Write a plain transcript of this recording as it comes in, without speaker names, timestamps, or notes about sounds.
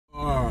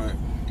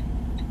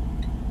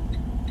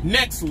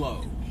Next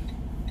load.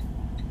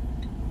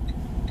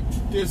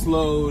 This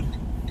load.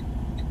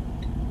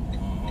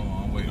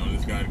 Oh, I'm waiting on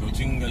this guy to go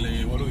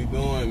chingale. What are we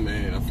doing,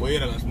 man?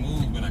 Afuera, let's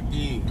move, ven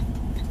aquí.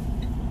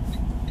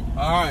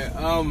 Alright,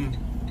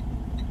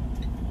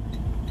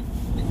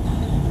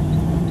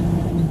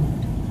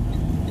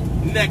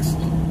 next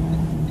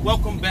load.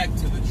 Welcome back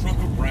to the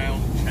Trucker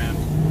Brown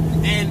channel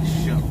and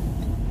show,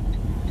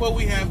 where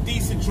we have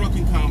decent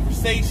trucking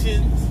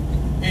conversations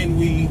and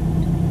we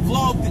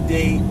vlog the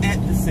day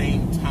at the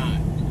same time.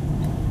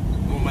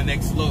 On my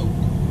next load.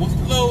 What's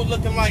the load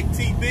looking like,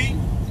 TB?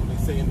 That's what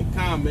they say in the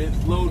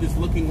comments. Load is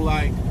looking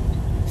like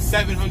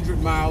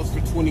 700 miles for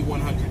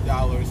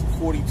 $2,100,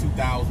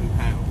 42,000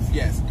 pounds.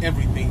 Yes,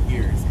 everything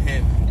here is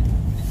heavy.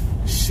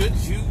 Should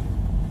you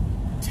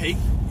take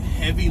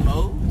heavy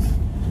loads?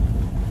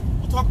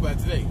 We'll talk about it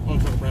today on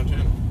the Trucker Brown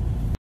channel.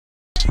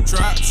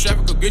 Trap,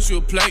 Chevy could get you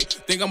a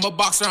plate. Think I'm a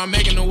boxer, I'm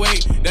making the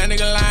weight. That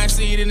nigga lying,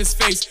 see it in his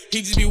face.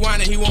 He just be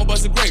whining, he won't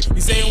bust a grape. He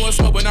say he want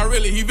smoke, but not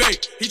really, he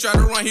vape. He try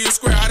to run, he was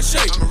square out of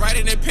shape. I'ma write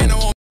in that pen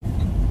on.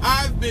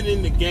 I've been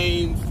in the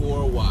game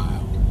for a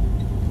while.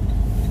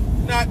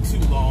 Not too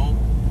long.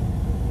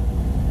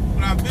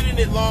 But I've been in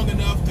it long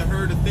enough to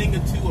heard a thing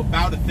or two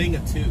about a thing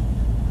or two.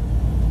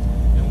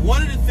 And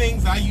one of the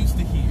things I used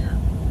to hear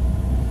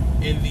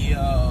in the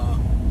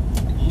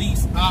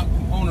lease op,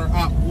 owner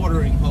op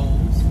watering holes,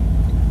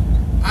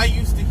 I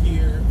used to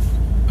hear,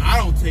 I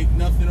don't take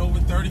nothing over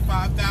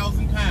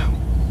 35,000 pounds.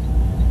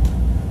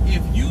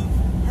 If you've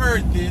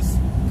heard this,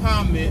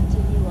 comment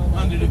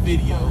under the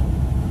video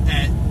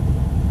and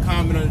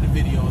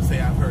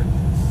say I've heard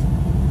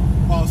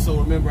this. Also,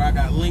 remember I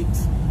got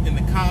links in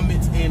the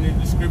comments and in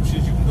the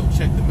descriptions. You can go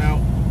check them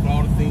out for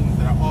all the things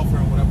that I offer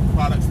and whatever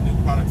products, new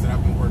products that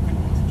I've been working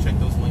on. So check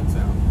those links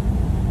out.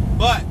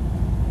 But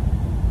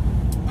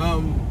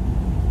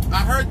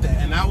I heard that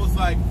and I was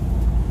like,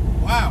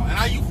 wow.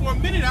 And for a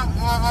minute,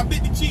 I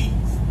bit the cheese,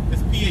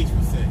 as PH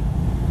would say.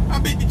 I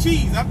bit the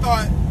cheese. I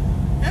thought,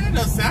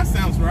 that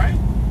sounds right.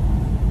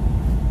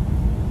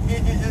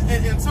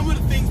 And some of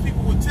the things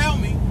people would tell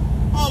me,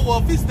 oh, well,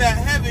 if it's that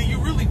heavy,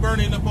 you're really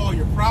burning up all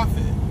your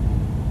profit.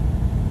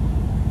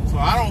 So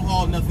I don't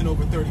haul nothing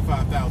over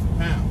 35,000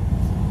 pounds.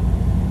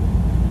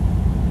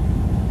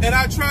 And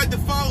I tried to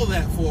follow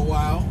that for a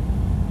while.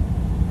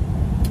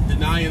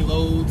 Denying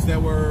loads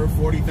that were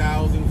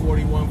 40,000,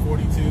 41,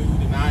 42,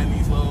 denying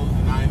these loads.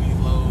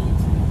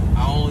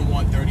 I only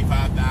want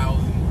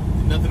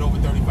 35,000, nothing over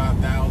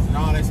 35,000.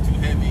 Oh, that's too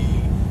heavy.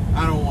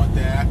 I don't want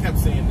that. I kept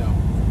saying no.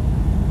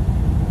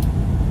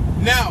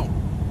 Now,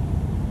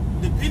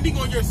 depending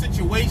on your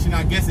situation,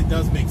 I guess it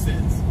does make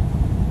sense.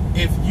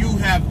 If you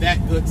have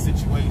that good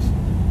situation,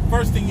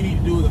 first thing you need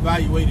to do is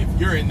evaluate if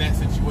you're in that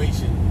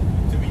situation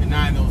to be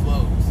denying those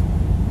loads.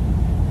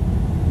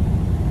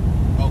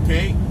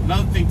 Okay,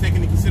 another thing taken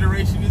into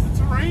consideration is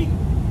the terrain.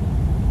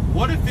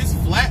 What if it's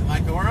flat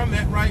like where I'm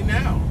at right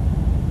now?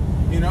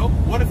 You know,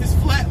 what if it's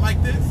flat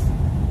like this?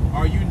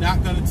 Are you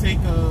not going to take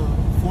a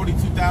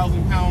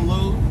 42,000 pound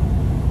load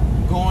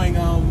going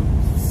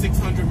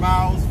 600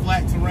 miles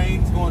flat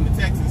terrain, going to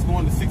Texas,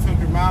 going to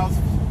 600 miles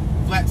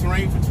flat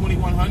terrain for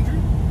 2,100?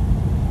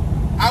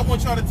 I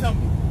want y'all to tell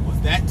me, was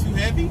that too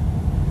heavy?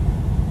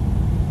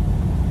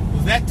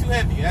 Was that too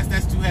heavy?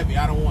 That's too heavy.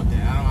 I don't want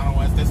that. I don't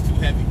want that's too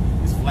heavy.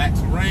 It's flat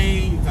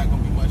terrain. It's not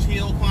going to be much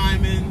hill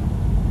climbing.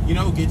 You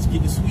know, get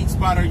the sweet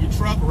spot of your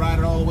truck, ride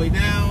it all the way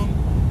down.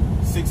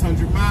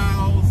 600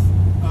 miles.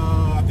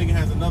 I think it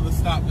has another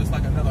stop, just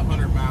like another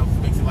 100 miles,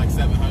 which makes it like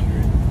 700.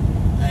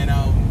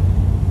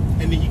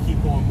 And then you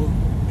keep on moving.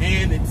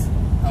 And it's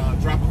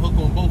drop a hook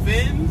on both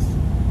ends.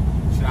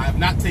 Should I have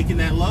not taken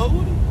that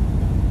load?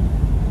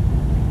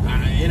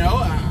 You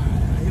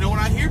know, when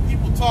I hear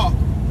people talk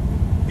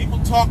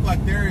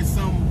like there is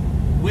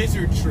some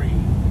wizardry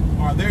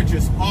or they're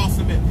just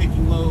awesome at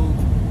picking loads.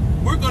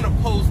 We're going to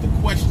pose the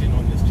question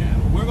on this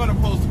channel. We're going to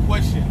pose the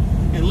question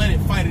and let it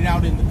fight it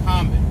out in the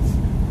comments.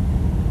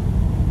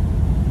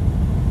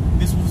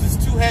 This was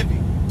just too heavy.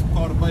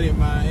 Called a buddy of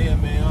mine, yeah,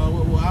 man,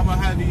 well, how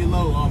heavy you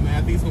load? Oh, man,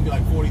 I think it's going to be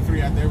like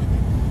 43 after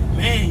everything.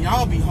 Man,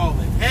 y'all be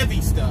hauling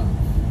heavy stuff.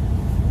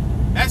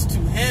 That's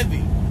too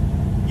heavy.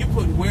 You're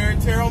putting wear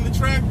and tear on the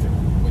tractor,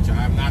 which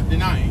I'm not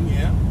denying,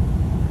 yeah.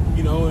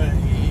 You know,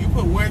 you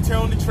put wear and tear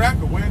on the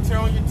tractor, wear and tear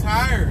on your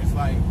tires,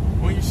 like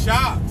on your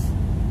shocks.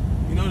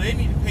 You know, they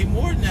need to pay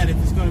more than that if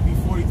it's going to be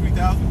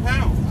 43,000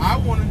 pounds. I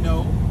want to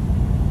know,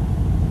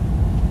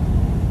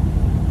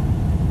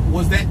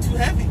 was that too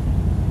heavy?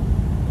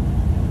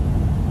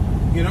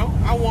 You know,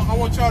 I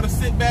want y'all to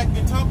sit back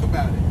and talk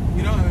about it.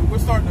 You know, and we're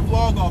starting to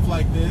vlog off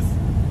like this,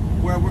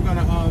 where we're going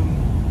to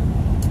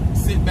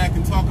sit back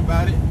and talk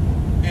about it,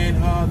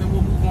 and then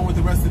we'll move on with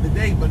the rest of the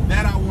day. But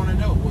that I want to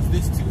know, was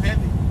this too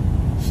heavy?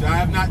 Should I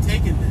have not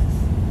taken this?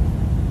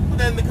 Put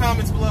that in the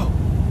comments below.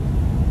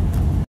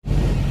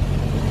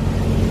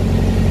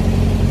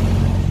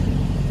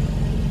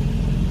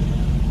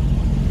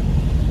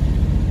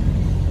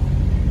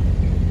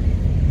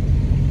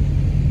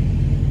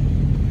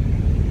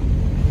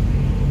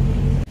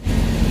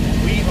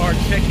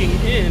 Checking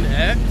in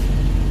at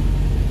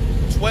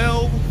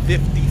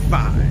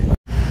 12:55.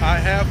 I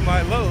have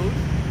my load.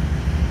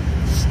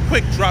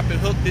 Quick drop and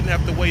hook, didn't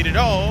have to wait at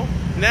all.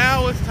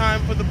 Now it's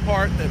time for the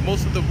part that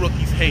most of the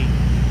rookies hate,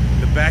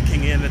 the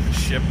backing in at the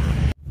shipper.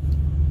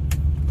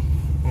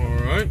 All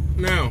right,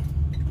 now.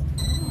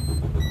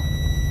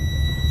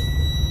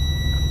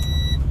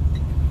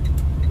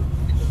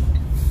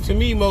 To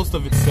me, most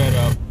of it's set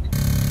up.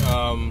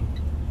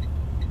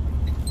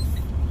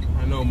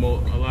 I know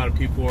a lot of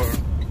people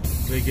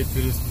they get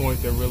to this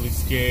point, they're really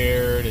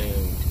scared,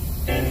 and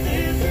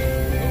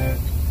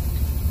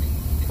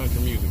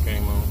country music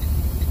came on.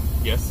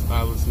 Yes,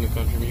 I listen to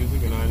country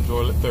music and I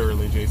enjoy it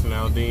thoroughly. Jason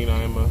Aldean,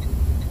 I am a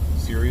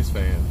serious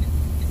fan.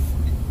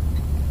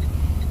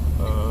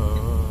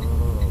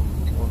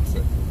 1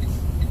 second.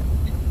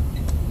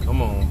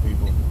 Come on,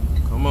 people.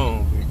 Come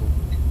on, people.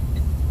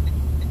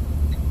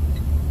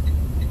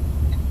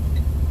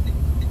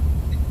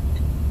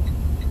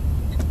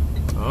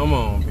 Come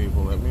on,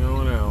 people. Let me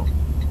on out.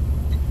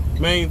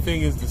 Main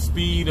thing is the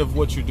speed of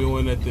what you're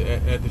doing at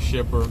the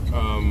shipper.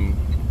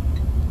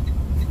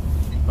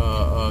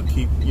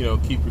 Keep your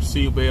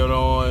seatbelt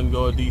on,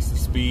 go a decent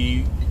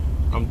speed.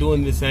 I'm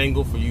doing this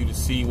angle for you to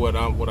see what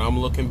I'm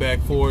looking back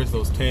for is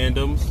those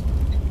tandems.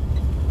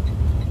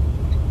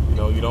 You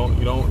know, you don't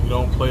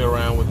play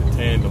around with the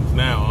tandems.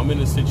 Now I'm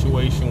in a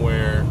situation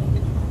where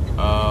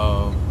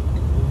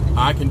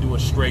I can do a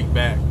straight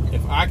back.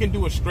 If I can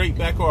do a straight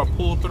back or a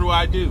pull through,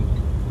 I do.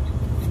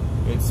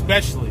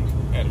 Especially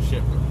at a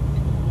shipper.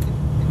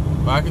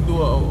 If I can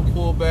do a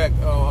pull back,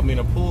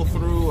 a pull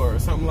through or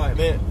something like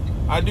that,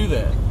 I do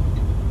that.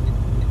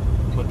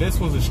 But this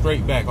was a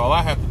straight back. All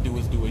I have to do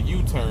is do a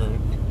U-turn,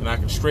 and I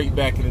can straight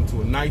back it into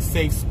a nice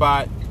safe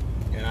spot,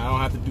 and I don't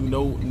have to do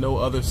no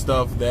other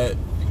stuff that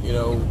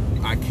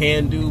I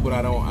can do, but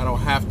I don't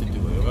have to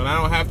do it. When I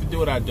don't have to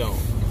do it, I don't.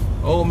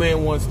 Old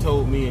man once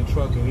told me in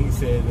trucking, he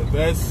said the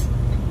best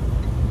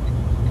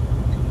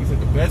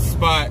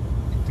spot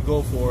to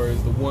go for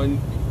is the one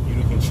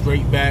you can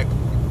straight back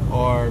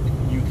or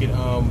you can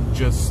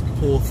just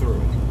pull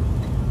through.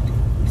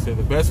 He said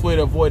the best way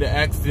to avoid an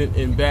accident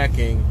in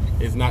backing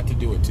is not to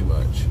do it too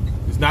much.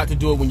 It's not to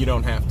do it when you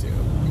don't have to.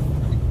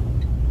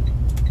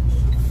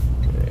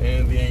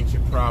 And the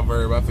ancient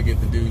proverb, I forget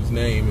the dude's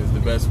name, is the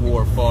best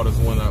war fought is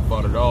one not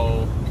fought at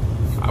all.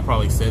 I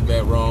probably said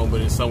that wrong, but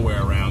it's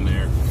somewhere around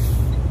there.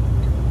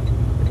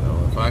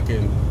 If I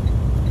can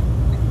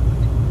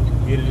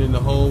get it in the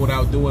hole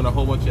without doing a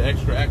whole bunch of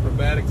extra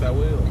acrobatics, I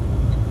will.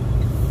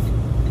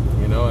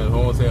 And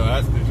someone will say, oh,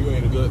 that's because you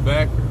ain't a good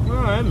backer.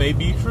 Well, that may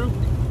be true.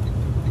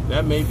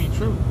 That may be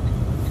true.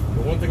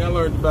 But one thing I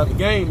learned about the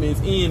game is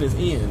in,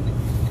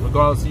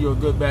 regardless if you're a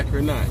good backer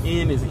or not.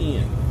 In is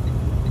in.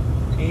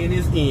 In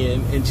is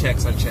in, and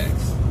checks are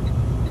checks.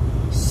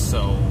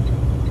 So,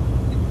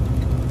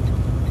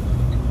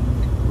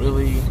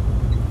 really,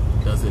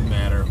 doesn't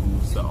matter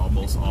who's the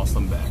most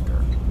awesome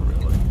backer.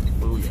 Really.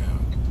 Booyah.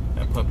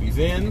 That puppy's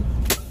in.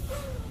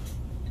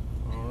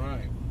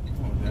 Alright.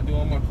 Did I do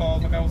all my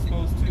calls like I was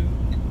supposed to?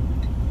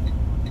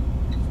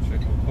 Let's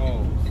check my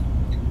calls.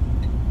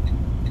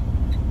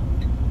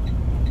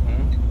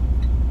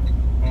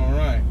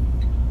 Alright.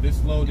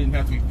 This load didn't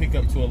have to be picked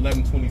up till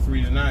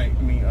 11:23 tonight.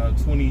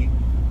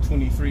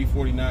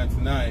 23:49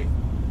 tonight.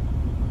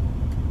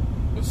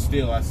 But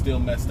still, I still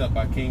messed up.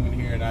 I came in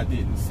here and I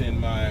didn't send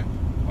my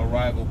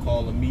arrival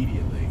call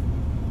immediately.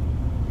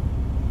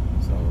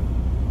 So,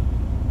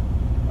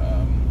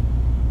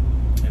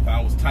 if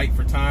I was tight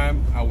for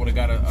time, I would have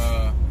got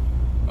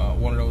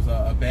one of those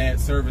a bad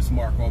service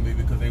mark on me,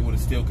 because they would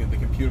have still, the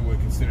computer would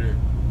have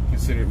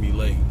considered me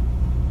late.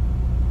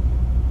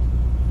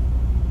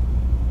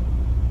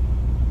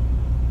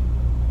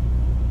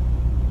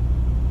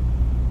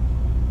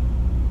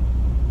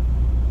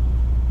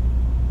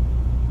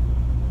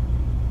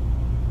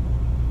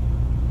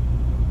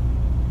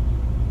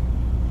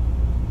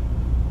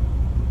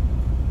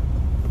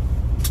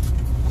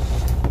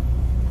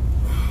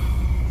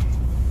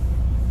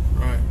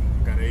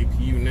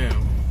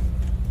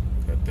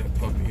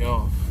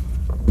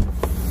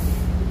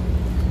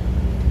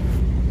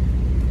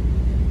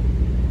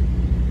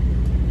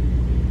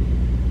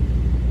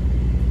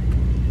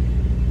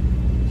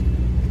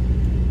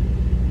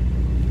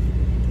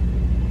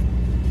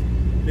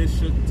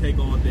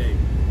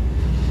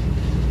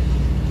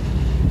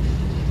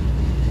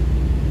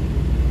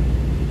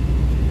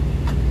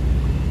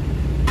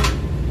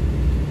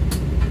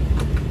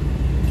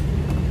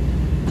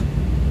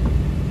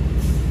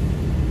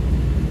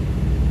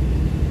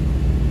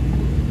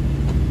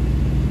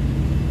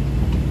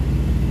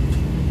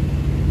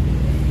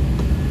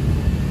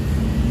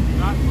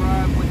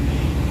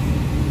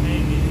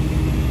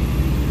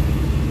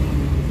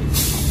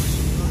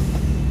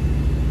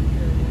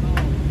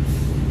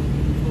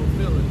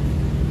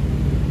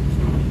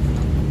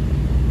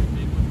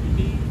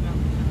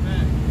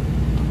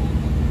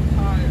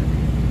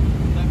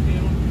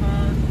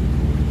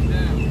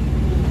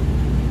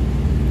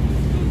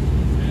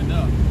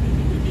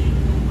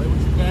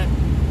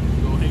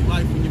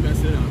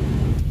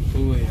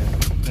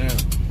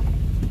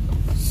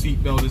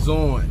 Seatbelt is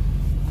on.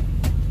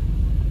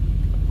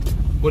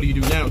 What do you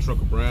do now,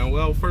 Trucker Brown?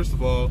 Well, first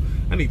of all,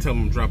 I need to tell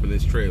them I'm dropping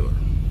this trailer.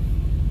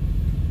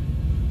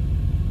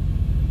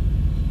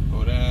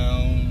 Go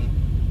down.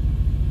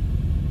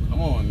 Come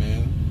on,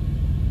 man.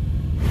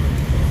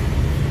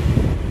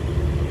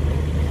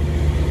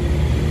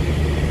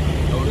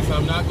 Notice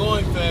I'm not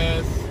going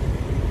fast.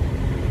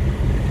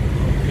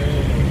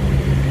 Okay.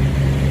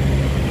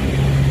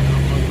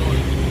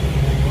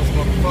 Once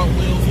my front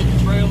wheels hit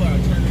the trailer, I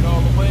turn it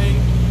all the way.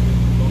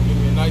 Gonna give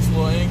me a nice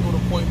little angle to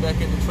point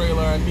back at the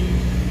trailer I need.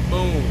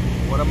 Boom.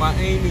 What am I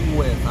aiming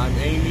with? I'm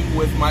aiming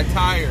with my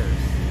tires.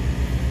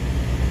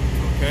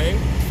 Okay?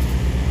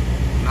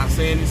 I'm not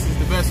saying this is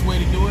the best way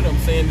to do it. I'm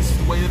saying this is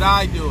the way that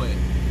I do it.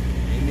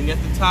 Aiming at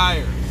the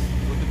tires.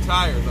 With the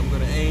tires, I'm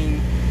going to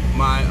aim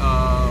my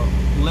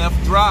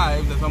left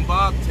drive as I'm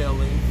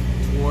bobtailing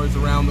towards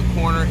around the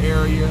corner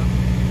area.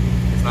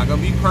 It's not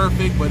going to be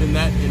perfect, but in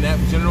that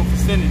general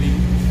vicinity,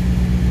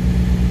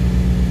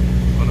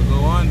 I'm going to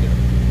go under.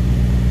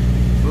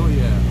 Oh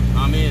yeah,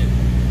 I'm in.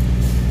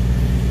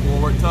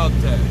 Forward tug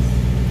test.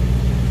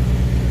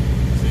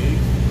 See?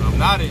 I'm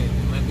not in.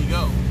 Let me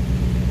go.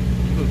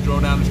 You could throw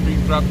down the street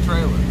and drop the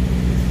trailer.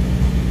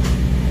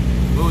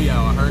 Booyah,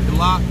 I heard the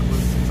lock.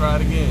 Let's try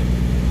it again.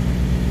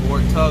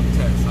 Forward tug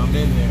test. I'm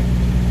in there.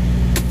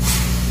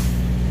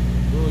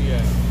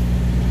 Booyah.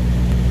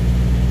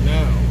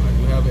 Now, I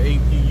do have an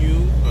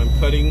APU.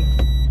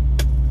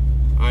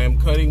 I am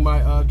cutting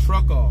my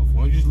truck off.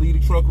 Why don't you just leave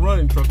the truck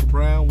running, Trucker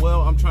Brown?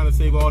 Well, I'm trying to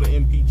save all the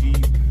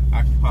MPGs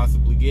I can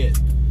possibly get.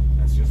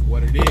 That's just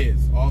what it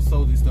is.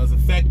 Also, this does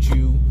affect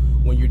you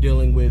when you're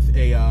dealing with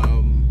a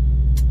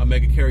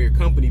mega carrier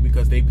company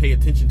because they pay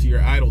attention to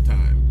your idle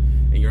time.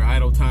 And your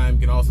idle time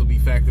can also be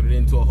factored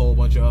into a whole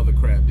bunch of other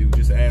crap, dude.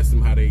 Just ask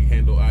them how they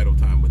handle idle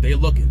time. But they're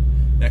looking.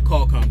 That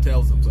Qualcomm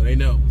tells them, so they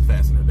know.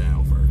 Fasten her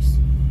down first.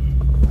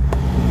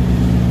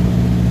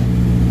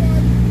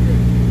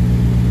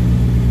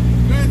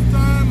 Best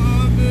time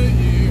of the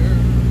year.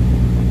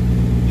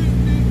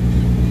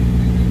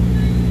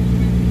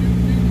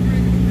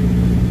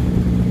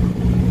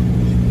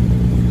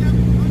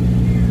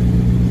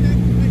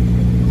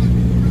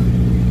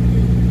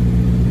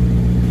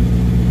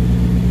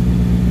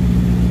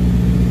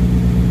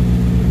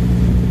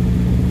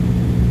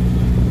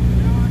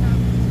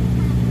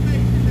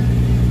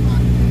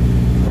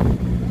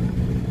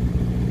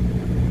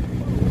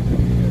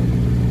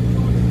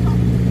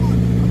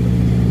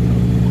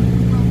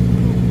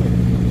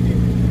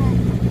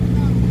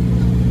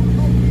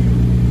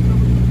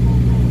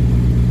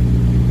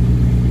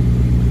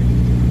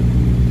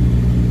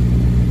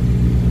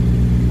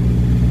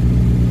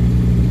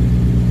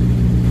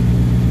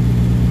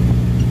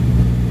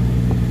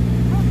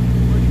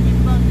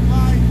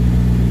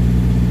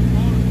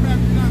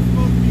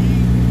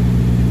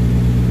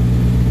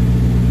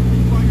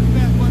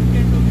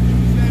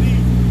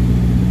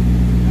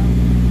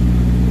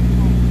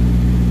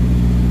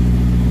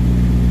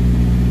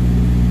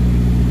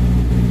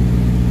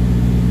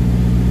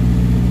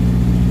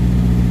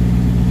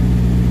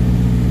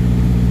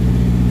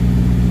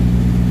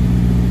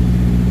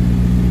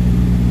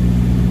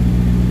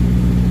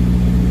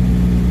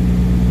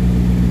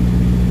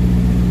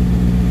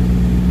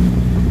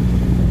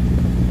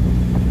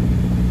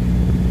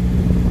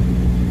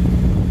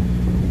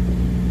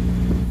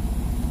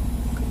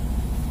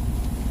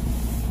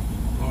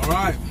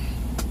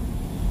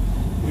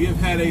 We have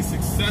had a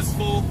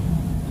successful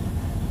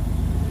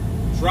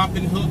drop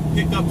and hook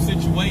pickup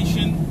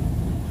situation.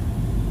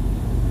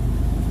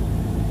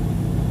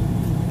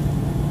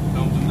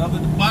 Comes another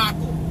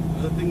debacle.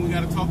 Another thing we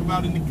got to talk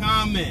about in the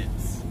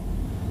comments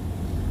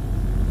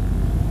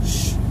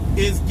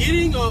is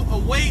getting a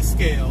weigh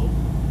scale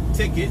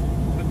ticket,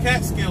 a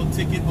cat scale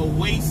ticket, a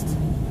waste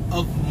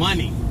of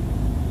money.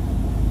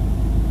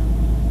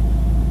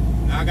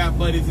 Now I got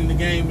buddies in the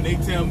game and they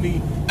tell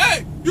me,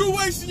 hey, you're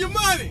wasting your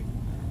money.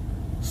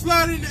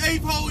 Slide in the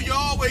 8th hole, you're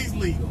always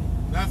legal.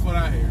 That's what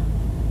I hear.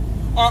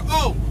 Or,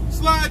 oh,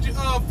 slide your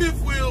fifth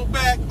wheel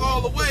back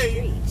all the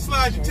way,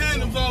 slide your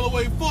tandems all the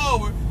way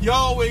forward, you're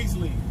always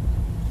legal.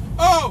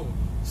 Oh,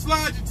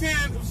 slide your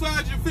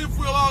fifth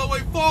wheel all the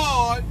way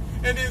forward,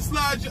 and then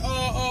slide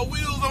your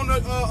wheels on the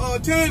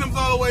tandems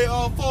all the way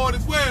forward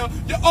as well,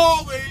 you're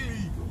always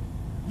legal.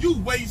 You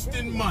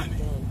wasting money.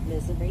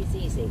 Miss a race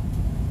easy.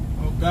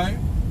 Okay?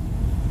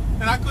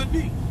 And I could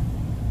be.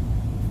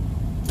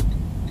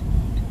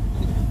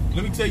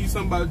 Let me tell you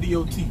something about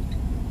DOT.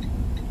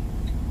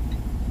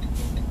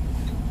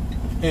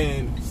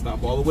 And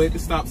stop all the way at the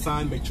stop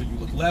sign. Make sure you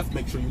look left.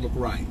 Make sure you look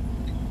right.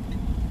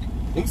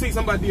 Let me tell you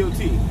something about DOT.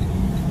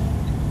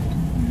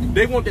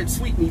 They want that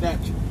sweet meat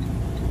at you.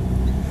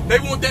 They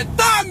want that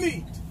thigh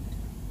meat.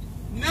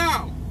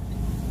 Now,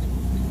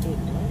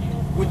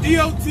 with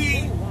DOT,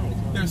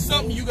 there's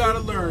something you got to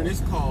learn.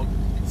 It's called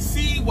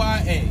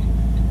CYA.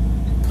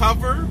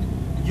 Cover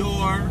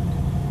your,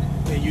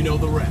 and you know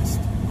the rest.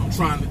 I'm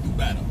trying to do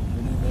better.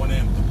 We'll move on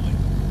amicably.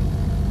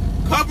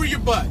 Cover your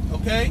butt,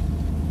 okay?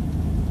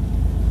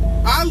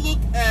 I look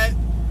at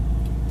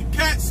the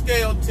cat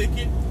scale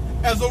ticket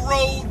as a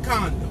road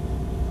condom.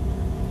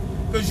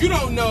 Because you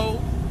don't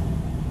know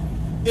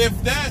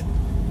if that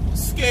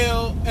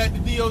scale at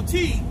the DOT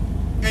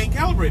ain't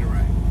calibrated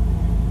right.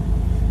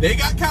 They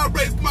got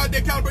calibrators come out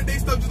there, calibrate their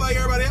stuff just like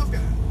everybody else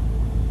got.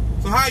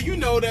 So how you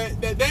know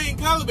that they ain't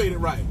calibrated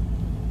right?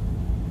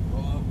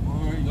 Well,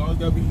 you always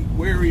gotta be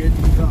wary at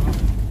the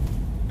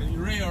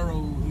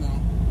railroads, you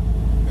know.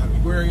 Gotta be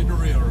wary at the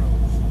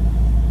railroads.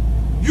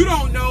 You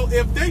don't know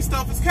if their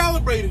stuff is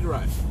calibrated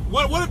right.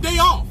 What if they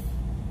off?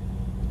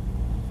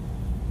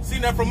 See,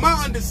 now from my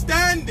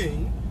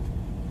understanding,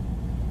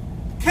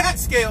 CAT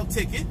scale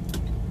ticket,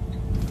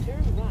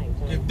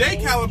 if they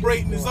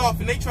calibrating is off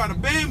and they try to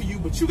ban you,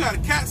 but you got a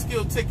CAT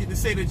scale ticket to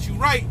say that you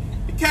right,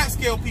 the CAT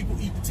scale people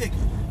eat the ticket.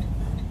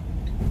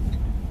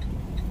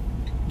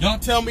 Y'all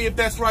tell me if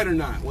that's right or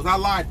not. Was I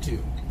lied to?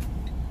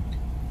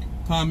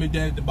 Comment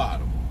that at the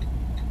bottom.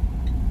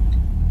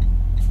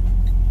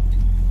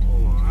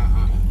 Hold on,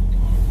 I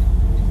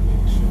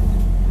make sure.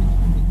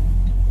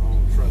 I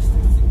don't trust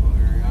this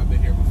area. I've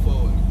been here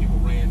before and people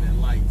ran that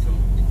light, so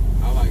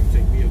I like to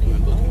take me a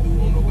good look and do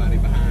want nobody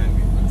behind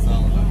me. That's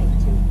all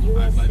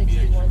I might be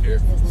extra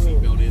careful.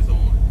 Seatbelt is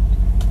on.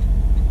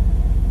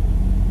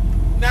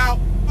 Now,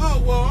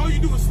 oh well, all you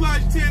do is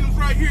slide your tandems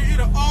right here.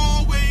 It'll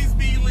always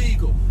be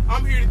legal.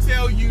 I'm here to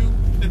tell you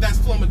that that's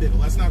flummadiddle.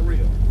 That's not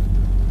real.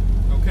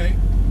 Okay?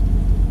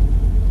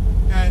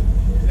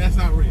 That's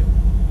not real.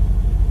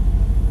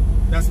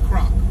 That's a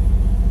crock.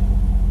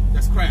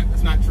 That's crap.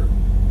 That's not true.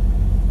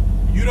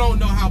 You don't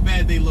know how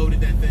bad they loaded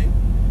that thing.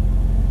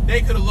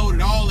 They could have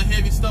loaded all the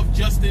heavy stuff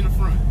just in the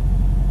front.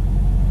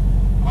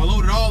 Or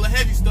loaded all the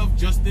heavy stuff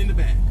just in the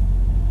back.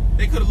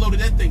 They could have loaded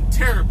that thing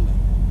terribly.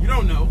 You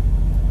don't know.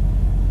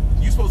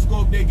 You're supposed to go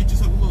up there and get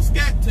yourself a little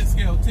CAT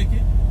scale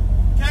ticket,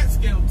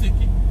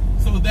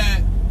 so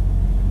that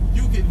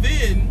you can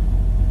then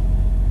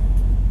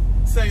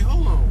say,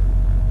 hold on,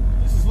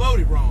 this is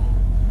loaded wrong.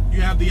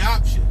 You have the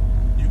option.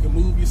 You can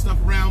move your stuff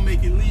around,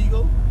 make it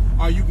legal,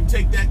 or you can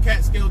take that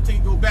CAT scale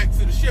ticket, go back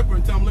to the shipper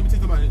and tell them, let me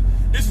tell you something,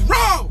 this is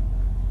wrong.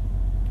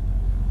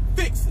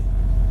 Fix it.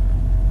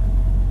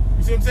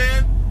 You see what I'm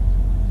saying?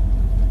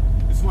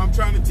 This is what I'm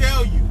trying to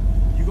tell you.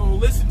 You're going to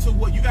listen to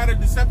what you got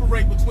to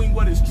separate between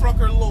what is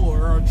trucker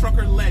lore or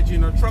trucker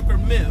legend or trucker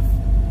myth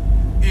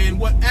and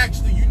what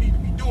actually you need to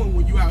be doing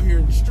when you're out here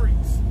in the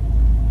streets.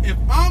 If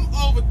I'm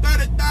over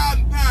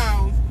 30,000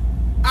 pounds,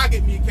 I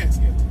get me a CAT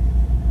scale ticket.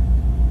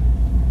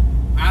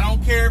 I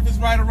don't care if it's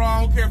right or wrong.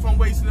 I don't care if I'm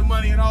wasting the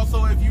money. And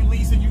also, if you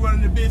leasing, you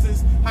running the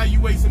business, how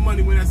you wasting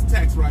money when that's a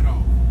tax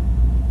write-off?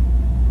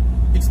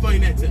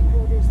 Explain that to me.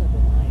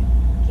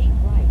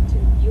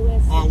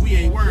 Or we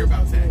ain't worried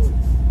about taxes.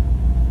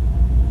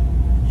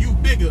 You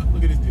bigger.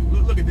 Look at this dude.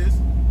 Look at this.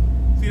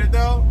 See that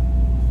dog?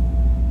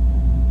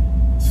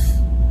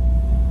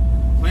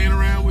 Playing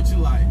around with your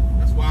life.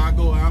 That's why I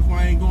go. That's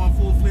why I ain't going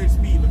full-fledged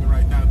speed limit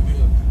right down through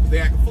here. Because they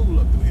act a fool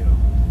up through here.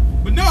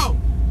 But no.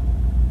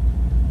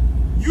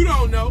 You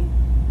don't know.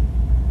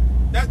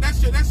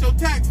 That's your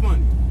tax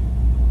money.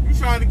 You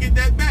trying to get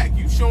that back.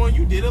 You showing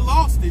you did a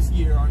loss this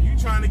year. Or you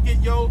trying to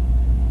get your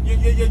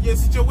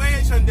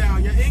situation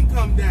down, your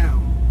income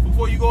down,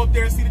 before you go up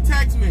there and see the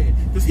tax man.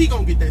 Because he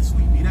going to get that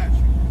sweet meat out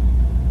you.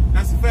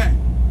 That's a fact.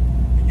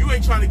 And you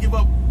ain't trying to give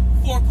up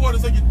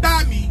 4/4 of your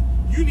thigh meat.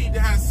 You need to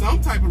have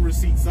some type of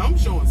receipt, some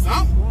showing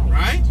something,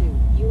 right?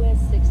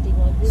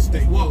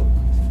 Stay woke.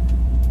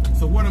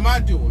 So what am I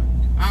doing?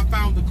 I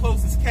found the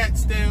closest CAT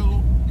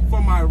scale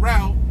for my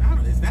route.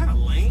 Is that a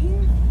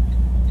lane?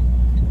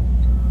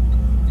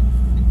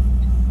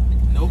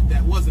 Nope,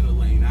 that wasn't a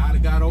lane. I'd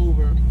have got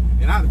over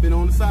and I'd have been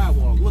on the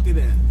sidewalk. Look at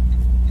that.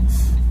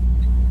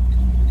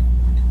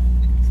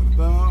 So the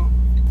dog.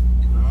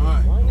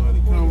 Alright,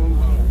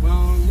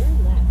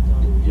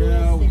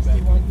 yeah, we back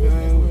in the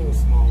gun. We're in a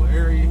small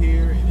area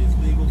here. It is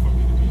legal for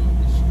me to be on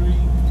the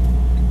street.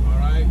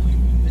 Alright,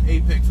 in the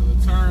apex of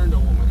the turn,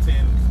 don't want my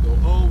tandems to go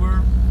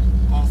over.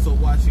 Also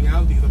watching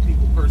out, these are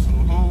people's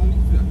personal homes.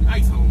 They're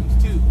nice homes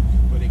too,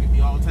 where they can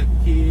be all type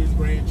of kids,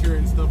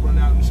 grandchildren, stuff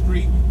running out in the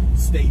street.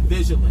 Stay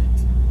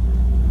vigilant.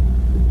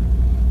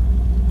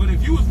 But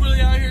if you was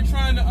really out here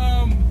trying to,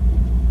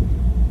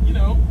 you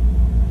know,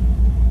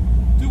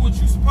 do what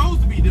you're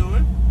supposed to be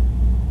doing,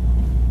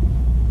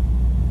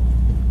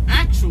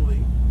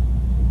 actually,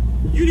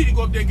 you need to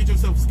go up there and get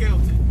yourself a scale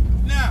ticket.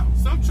 Now,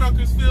 some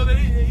truckers feel that,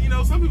 you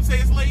know, some people say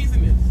it's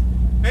laziness.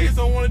 They just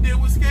don't want to deal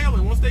with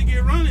scaling. Once they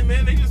get running,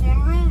 man, they just want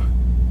to run.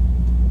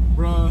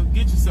 Bruh,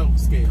 get yourself a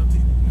scale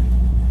ticket.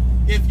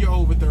 If you're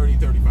over 30,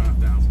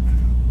 35,000 pounds.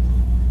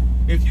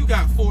 If you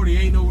got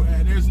 40,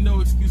 there's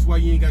no excuse why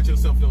you ain't got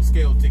yourself no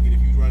scale ticket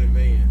if you run a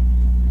van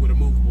with a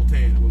movable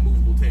tandem, with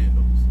movable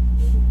tandems.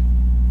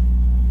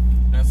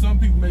 Now, some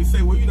people may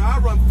say, well, you know, I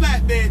run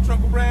flatbed truck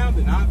around,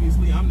 and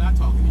obviously I'm not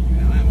talking to you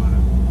now, am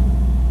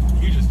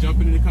I? You're just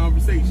jumping in the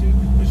conversation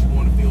because you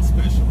want to feel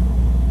special.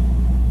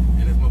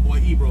 And as my boy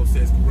Ebro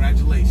says,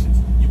 congratulations,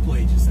 you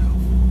played yourself.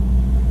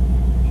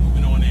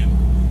 Moving on in.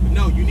 But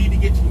no, you need to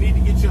get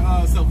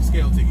yourself a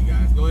scale ticket,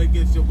 guys. Go ahead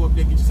and go up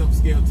there, get yourself a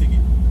scale ticket.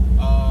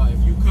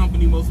 If you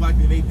company, most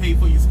likely they pay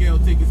for your scale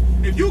tickets.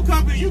 If you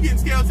company, you getting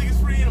scale tickets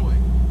free anyway.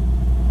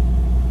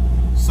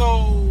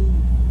 So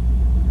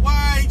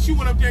why ain't you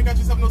went up there and got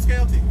yourself no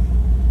scale ticket?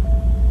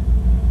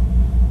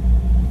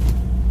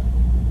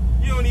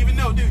 You don't even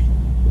know, do you?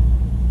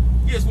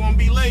 You just want to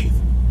be lazy.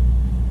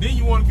 Then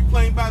you want to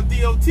complain about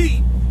DOT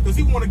because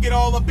he want to get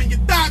all up in your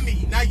thigh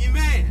meat. Now you're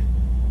mad.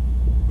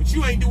 But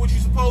you ain't do what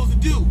you're supposed to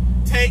do.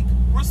 Take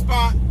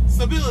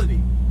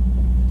responsibility.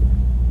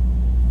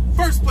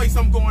 First place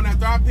I'm going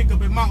after I pick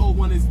up at my old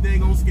one is the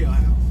dang on scale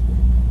house.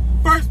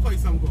 First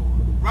place I'm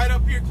going. Right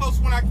up here, close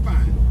when I can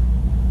find it.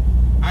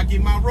 I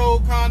get my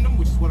road condom,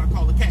 which is what I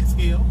call a cat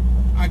scale.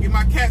 I get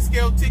my cat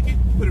scale ticket,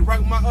 put it right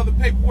with my other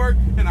paperwork,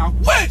 and I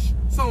wish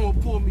someone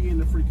would pull me in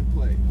the freaking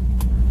play.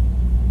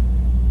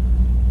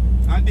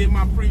 I did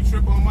my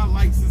pre-trip, all my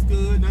lights is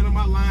good, none of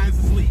my lines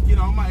is leaking,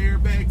 all my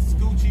airbags is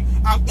Gucci.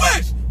 I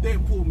wish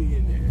they'd pull me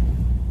in there.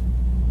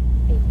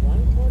 In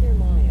 1/4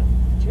 mile,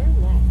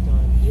 turn left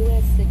on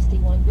US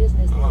 61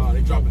 Business Road. Oh,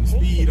 they dropping the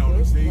speed on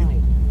us, see?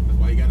 Right. That's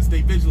why you gotta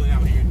stay vigilant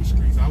out here in the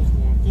streets. I was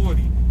going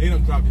 40, they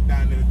done dropped it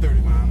down to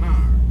 30 mile an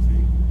hour, see?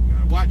 You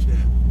gotta watch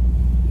that.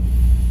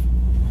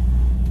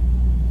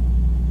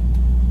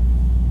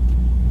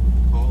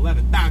 Call that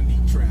a thigh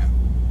meat trap.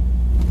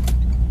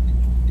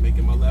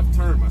 Making my left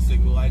turn, my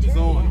signal light is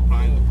on.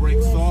 Applying the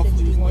brakes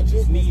softly as much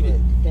as needed.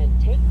 Then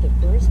take the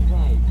first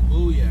right.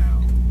 Booyah.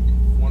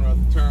 One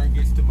other turn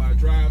gets to my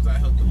drives, I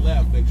hit the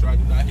left. Make sure I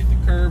do not hit the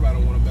curb. I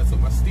don't want to mess up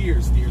my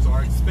steers. Steers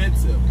are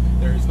expensive.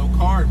 There is no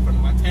car in front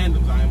of my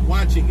tandems. I am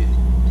watching it.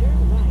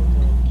 Turn right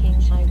on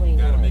Kings Highway.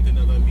 Gotta make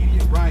another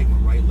immediate right. My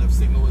right-left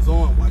signal is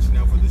on. Watching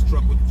out for this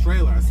truck with the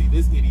trailer. I see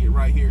this idiot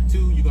right here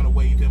too. You're gonna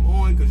wave him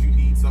on because you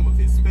need some of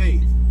his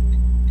space.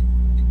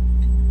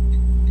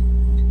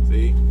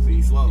 See,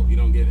 he's slow. You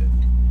don't get it.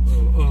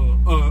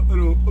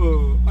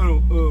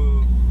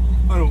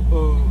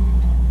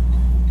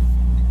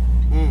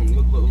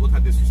 Look how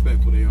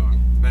disrespectful they are.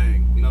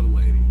 Bang, another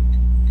lady.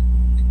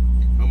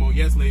 Come on,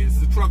 yes, lady. This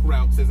is a truck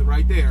route. Says it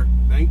right there.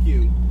 Thank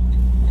you.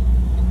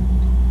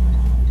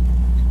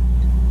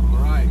 All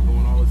right,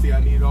 going on. Let's see. I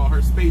needed all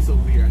her space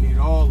over here. I needed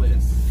all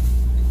this.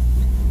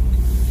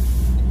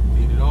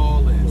 Needed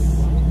all this.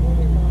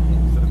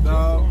 Shut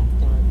up.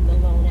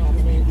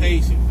 Just be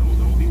patient.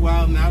 Don't be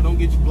wild now. Don't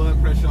get your blood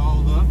pressure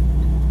all up.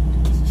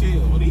 Just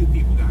chill. Well, these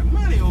people got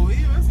money over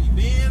here. I see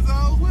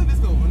Benzos. What is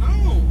going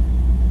on?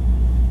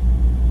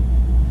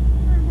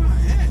 Where am I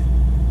at?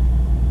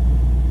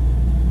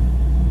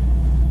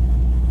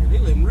 Yeah, they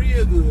living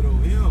real good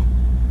over here.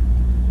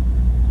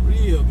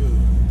 Real good.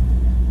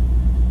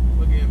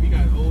 Look at him. He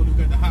got old. He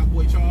got the hot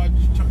boy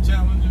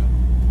challenger.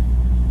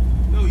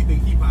 No, you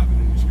think he popping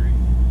in the street?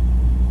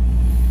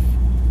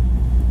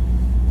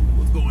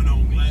 What's going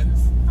on,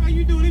 Gladys? How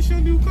you doing? It's your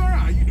new car.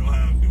 How you know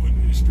how I'm doing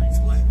in the streets,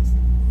 Gladys?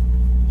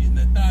 Getting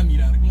that thigh meat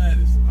out of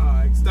Gladys. All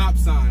right, stop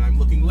sign. I'm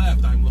looking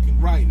left. I'm looking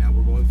right. Now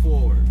we're going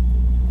forward.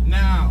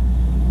 Now,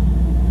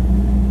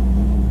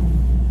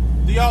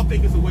 do y'all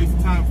think it's a waste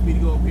of time for me to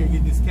go up here and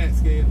get this cat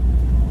scale?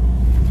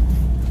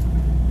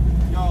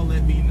 Y'all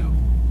let me know.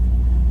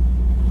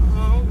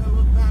 Oh, got a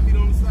little thigh meat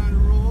on the side of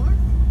the road.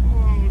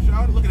 Oh,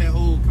 y'all look at that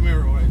old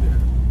Camaro right there.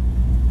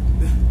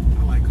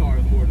 I like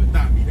cars more than the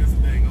thigh meat. That's a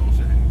dang old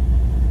shame.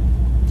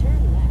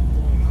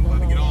 I'm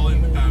about to get all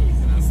in the thigh meat,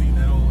 and I see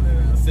that old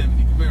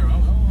 70 Camaro.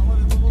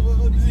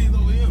 What disease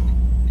over here?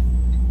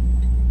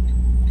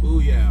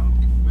 Booyah.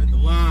 I'm at the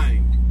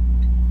line.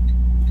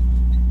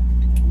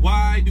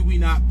 Why do we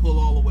not pull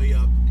all the way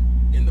up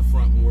in the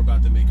front when we're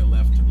about to make a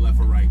left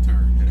or right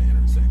turn at an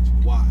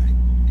intersection? Why?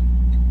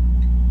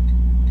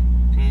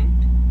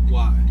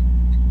 Why?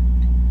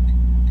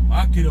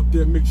 I get up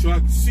there and make sure I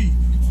can see.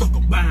 Stuck a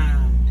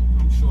bang.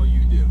 I'm sure you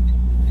do.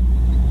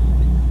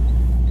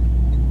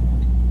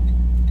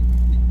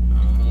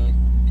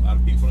 A lot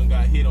of people done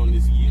got hit on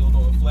this yield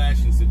or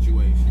flashing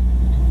situation.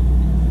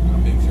 I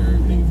make sure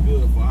everything's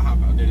good before I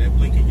hop out there. That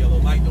blinking yellow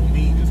light don't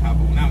mean just hop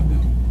on out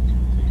though.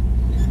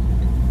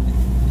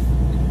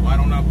 Why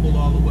don't I pull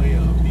all the way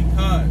up?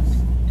 Because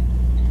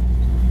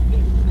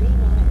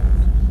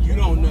you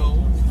don't know.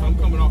 If I'm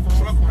coming off a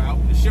truck route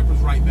and the shipper's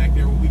right back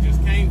there where we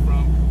just came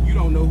from, you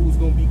don't know who's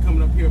going to be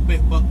coming up here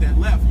buck that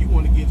left. You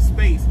want to give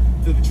space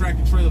to the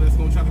tractor trailer that's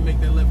going to try to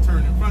make that left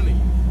turn in front of you.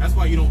 That's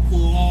why you don't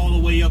pull all the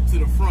way up to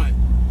the front,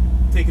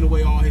 taking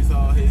away all his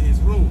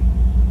room.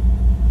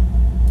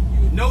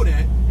 You would know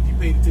that if you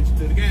paid attention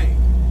to the game.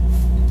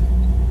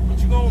 But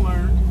you're going to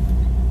learn.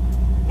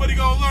 What are you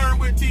going to learn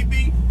with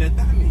TB? That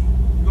thigh meat.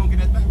 You're going to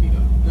get that thigh meat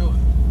up. Know it.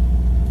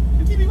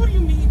 And TB, what do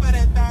you mean by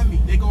that thigh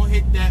meat? They're going to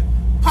hit that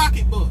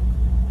pocketbook,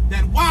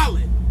 that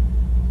wallet.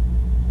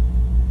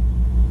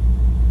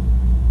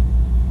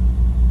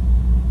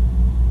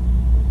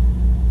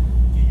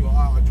 Give you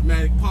a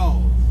dramatic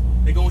pause.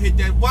 They're going to hit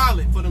that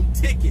wallet for them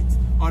tickets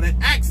or that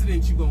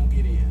accident you're going to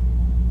get in.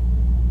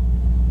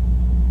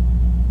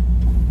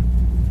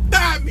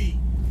 Thigh meat.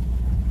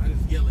 I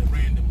just yell it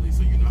randomly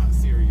so you know how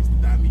serious the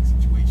thigh meat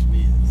situation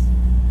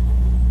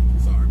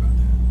is. Sorry about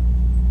that.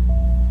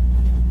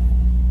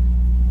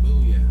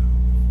 Booyah.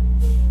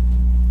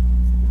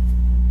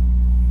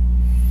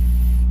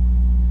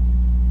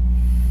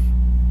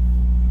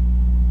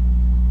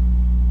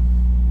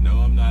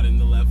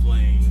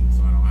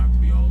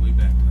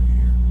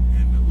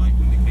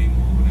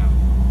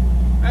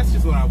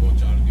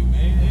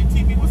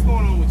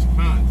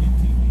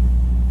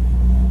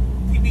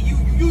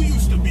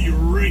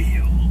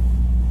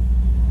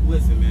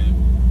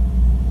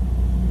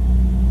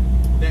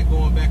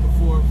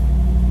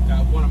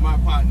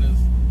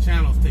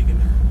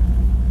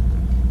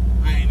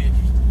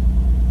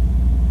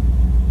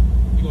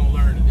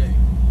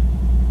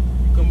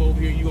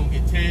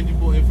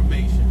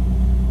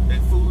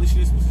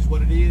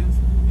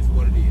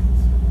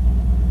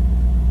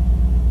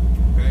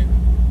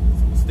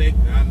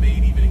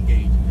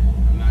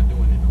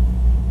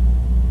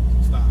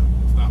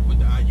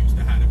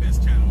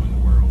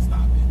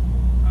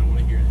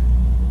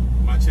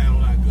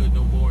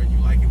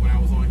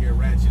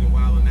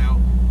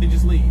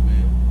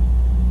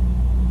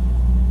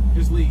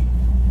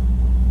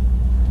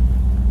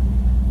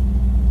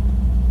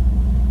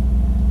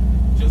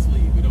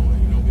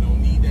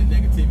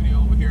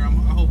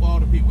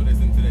 the people that's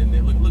into that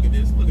net. Look at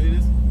this. Look at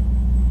this.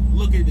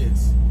 Look at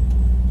this.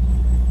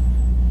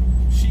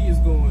 She is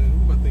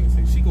going, what my thing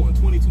say? She going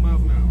 22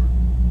 miles an hour.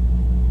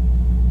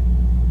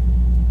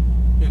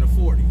 In a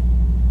 40.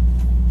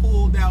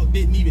 Pulled out,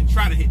 didn't even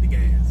try to hit the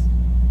gas.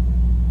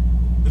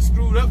 The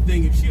screwed up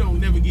thing, if she don't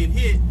never get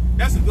hit,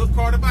 that's a good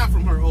car to buy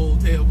from her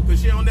old tail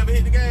because she don't never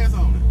hit the gas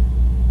on it.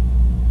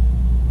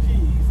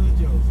 Jeez,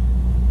 Joseph.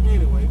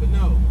 Anyway, but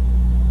no.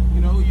 You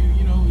know,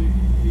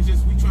 it's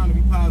just we trying to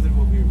be positive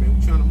over here, man.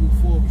 We trying to move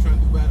forward, we trying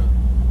to do better.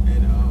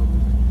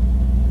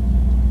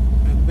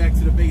 And back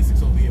to the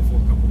basics over here for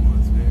a couple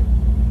months, man.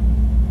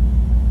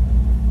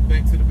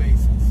 Back to the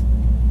basics.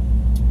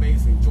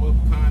 Basic,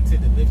 enjoyable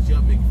content that lifts you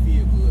up, make you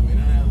feel good, man.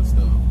 None of that other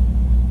stuff.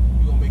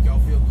 We gonna make y'all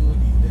feel good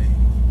these days.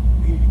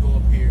 We need to go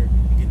up here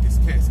and get this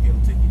Catskill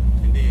ticket,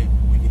 and then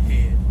we can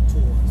head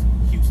towards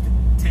Houston,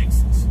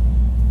 Texas.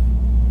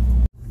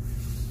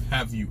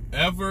 Have you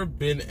ever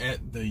been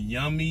at the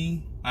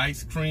Yummy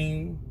ice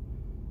cream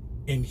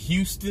in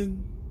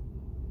Houston?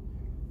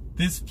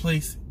 This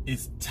place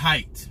is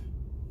tight.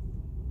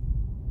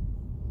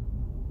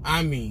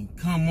 I mean,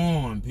 come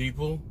on,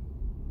 people.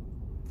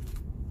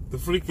 The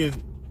freaking...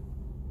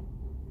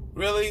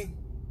 Really?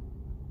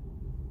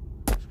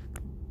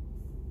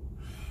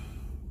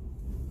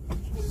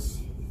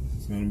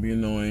 It's gonna be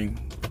annoying.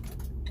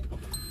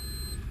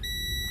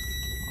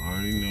 I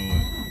already know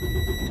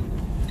it.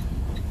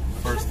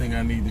 First thing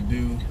I need to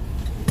do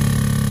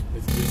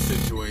is get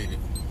situated.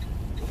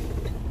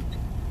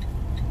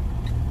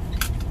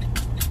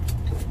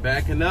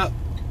 Backing up.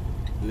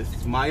 This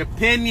is my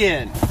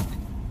opinion.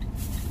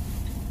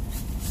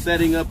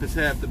 Setting up is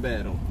half the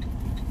battle.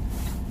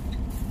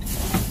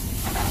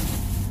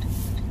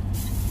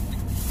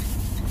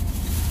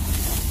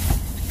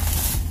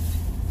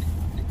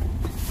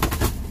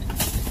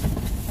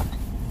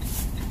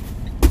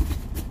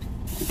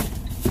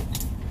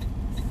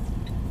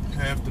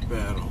 Half the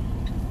battle.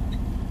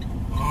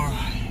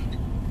 Alright.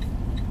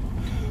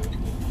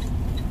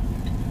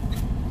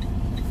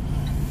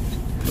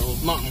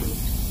 Those nothing.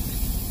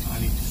 I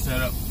need to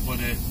set up for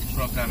that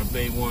truck out of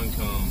Bay 1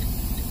 come.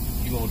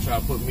 You gonna try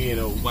to put me in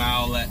a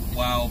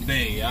wild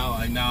bay. I'm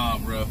like, nah,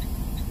 bro.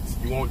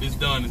 If you want this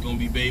done, it's gonna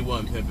be Bay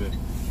 1, pimpin'.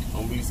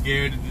 Don't be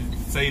scared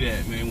to say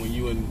that, man, when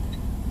you in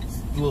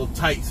little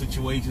tight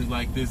situations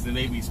like this and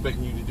they be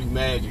expecting you to do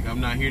magic. I'm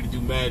not here to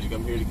do magic.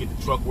 I'm here to get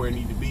the truck where it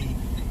need to be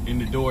in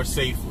the door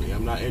safely.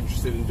 I'm not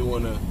interested in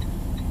doing a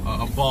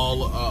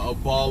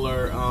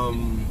baller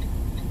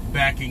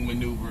backing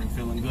maneuver and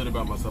feeling good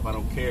about myself. I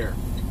don't care.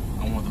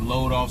 I want the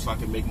load off so I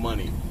can make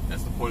money.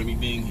 That's the point of me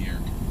being here.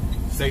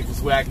 The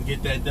safest way I can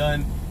get that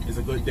done is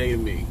a good day to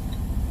me.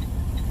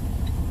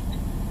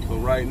 So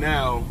right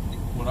now,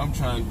 what I'm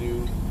trying to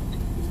do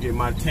is get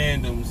my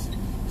tandems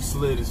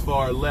slid as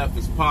far left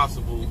as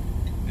possible,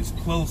 as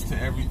close to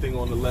everything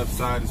on the left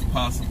side as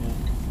possible,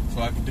 so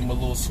I can do my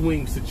little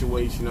swing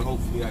situation and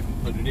hopefully I can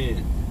put it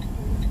in.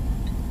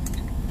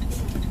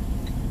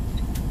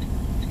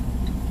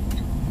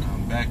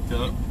 I'm backed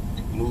up,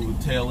 move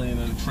the tail end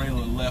of the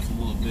trailer left a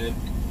little bit.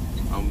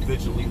 I'm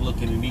vigilantly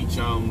looking at each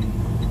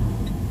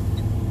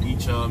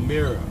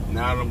mirror.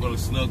 Now that I'm going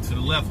to snug to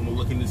the left, I'm going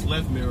to look in this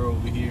left mirror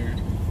over here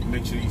and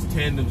make sure these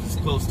tandems is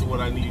close to what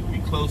I need to be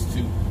close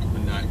to,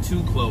 but not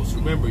too close.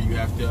 Remember, you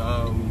have to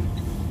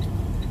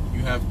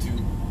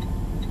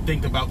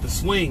think about the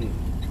swing.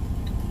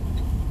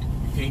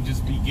 You can't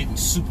just be getting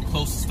super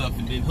close to stuff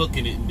and then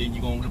hooking it, and then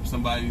you're going to rip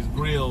somebody's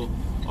grill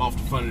off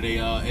the front of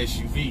their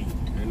SUV.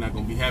 They're not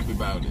going to be happy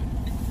about it.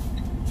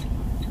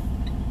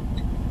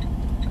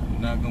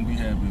 Not gonna be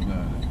happy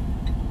about it.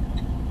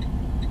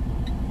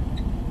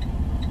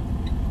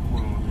 Come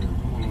on here.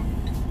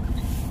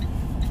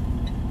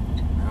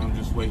 Now I'm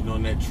just waiting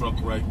on that truck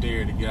right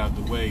there to get out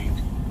the way.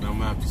 And I'm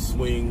gonna have to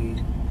swing.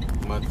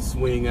 I'm gonna have to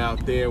swing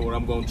out there. What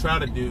I'm gonna try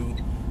to do,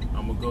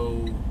 I'm gonna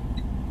go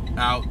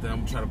out. Then I'm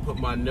gonna try to put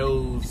my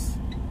nose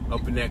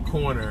up in that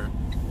corner,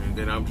 and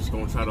then I'm just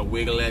gonna try to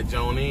wiggle that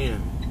joint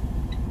in.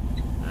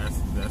 That's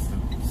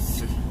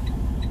the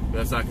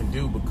best I can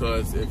do,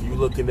 because if you're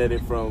looking at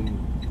it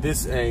from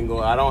this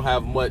angle, I don't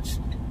have much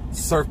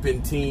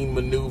serpentine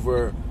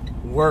maneuver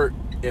work.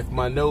 If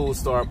my nose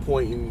start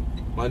pointing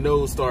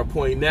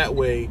that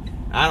way,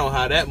 I don't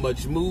have that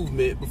much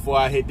movement before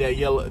I hit that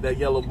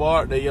yellow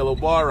bar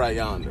right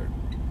yonder.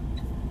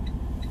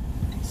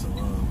 So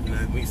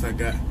at least I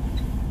got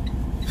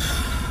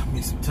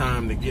me some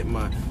time to get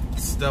my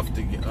stuff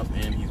to get up,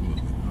 and he's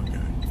moving.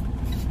 Okay.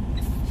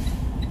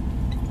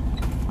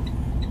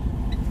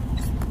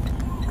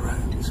 All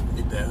right, let's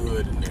get that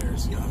hood in there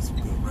so y'all have some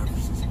good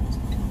references.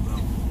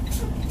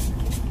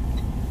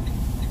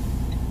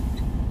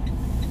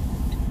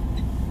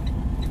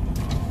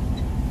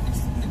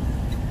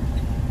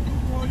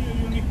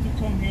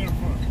 Come here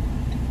first.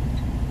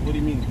 What do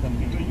you mean come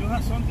here? Because you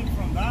have something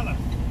from Dallas.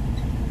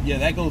 Yeah,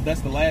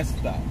 that's the last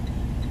stop.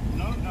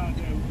 No,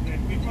 the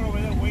people over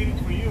there waiting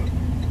for you.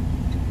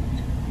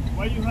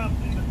 What you have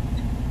in the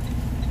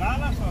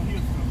Dallas or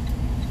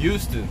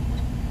Houston? Houston.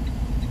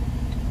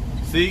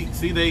 See,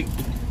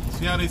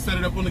 See how they set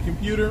it up on the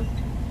computer?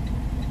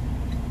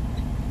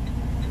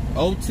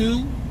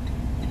 02.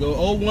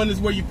 Go 01 is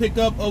where you pick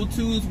up.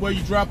 02 is where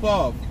you drop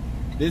off.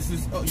 This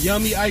is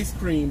Yummy Ice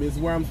Cream is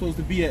where I'm supposed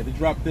to be at to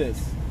drop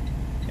this.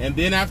 And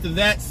then after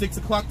that, 6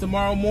 o'clock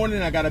tomorrow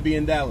morning, I gotta be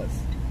in Dallas.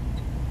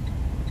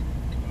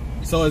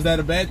 So is that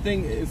a bad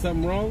thing? Is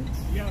something wrong?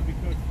 Yeah,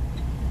 because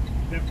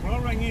the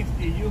problem is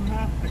that you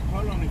have to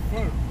call on it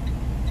first.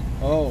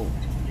 Oh.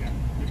 Yeah,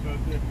 because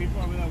the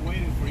people are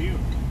waiting for you.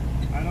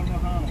 I don't know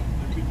how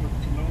the people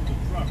load the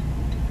truck.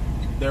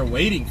 They're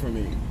waiting for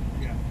me.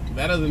 Yeah.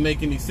 That doesn't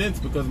make any sense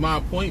because my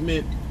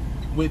appointment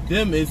with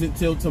them isn't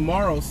till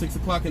tomorrow, 6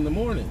 o'clock in the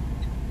morning.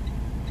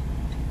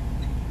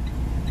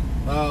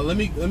 Let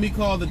me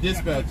call the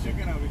dispatcher. Yeah,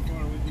 check it out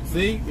before we do.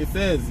 See, it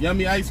says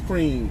Yummy Ice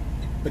Cream,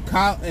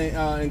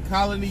 in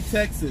Colony,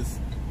 Texas,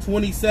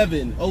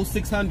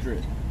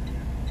 270600.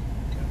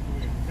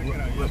 Check it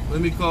out. Yeah.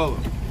 Let me call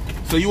him.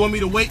 So you want me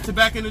to wait to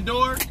back in the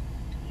door?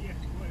 Yeah,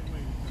 wait.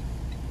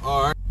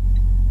 All right.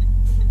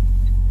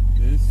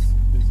 This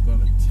is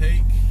gonna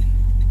take,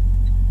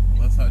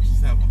 unless I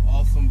just have an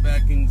awesome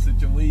backing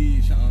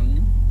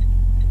situation.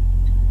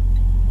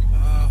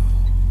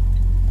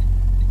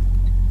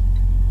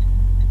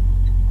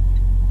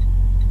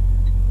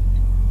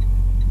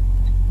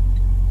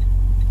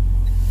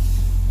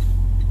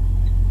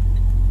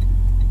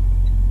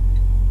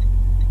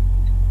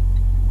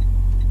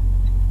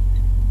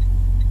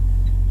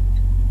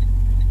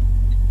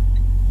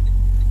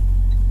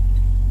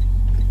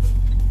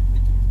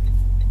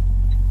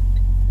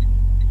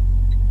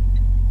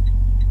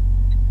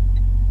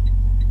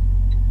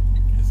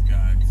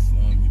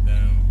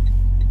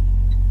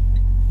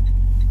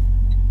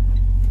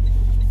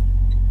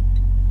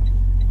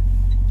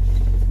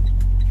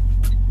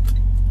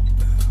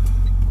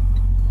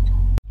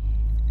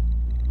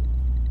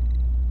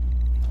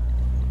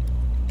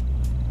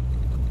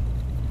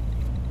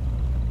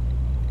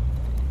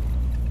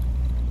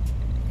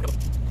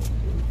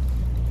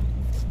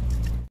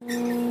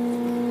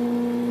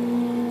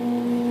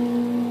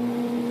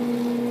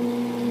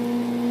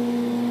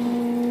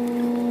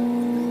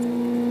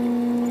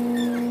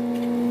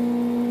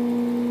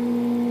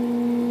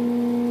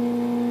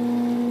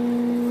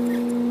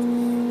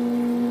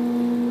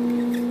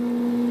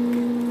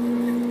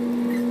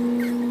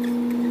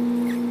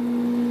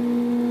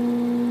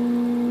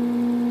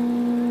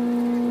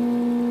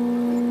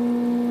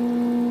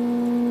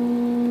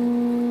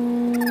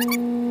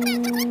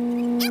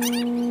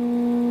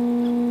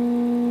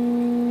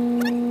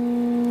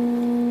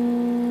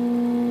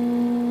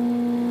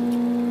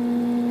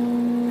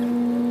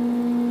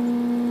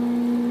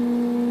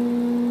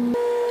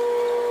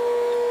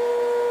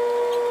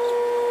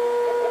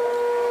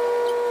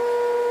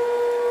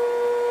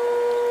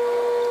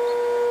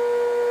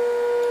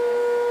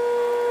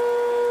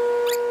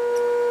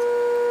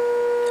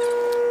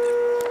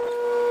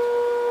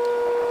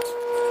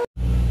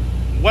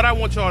 What I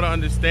want y'all to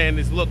understand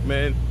is, look,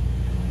 man,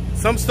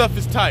 some stuff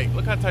is tight.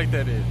 Look how tight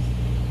that is.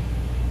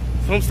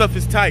 Some stuff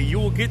is tight. You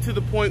will get to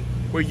the point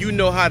where you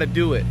know how to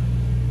do it.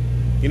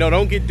 You know,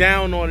 don't get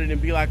down on it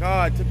and be like,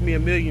 oh, it took me a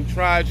million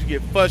tries. You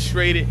get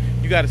frustrated.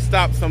 You got to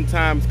stop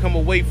sometimes. Come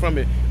away from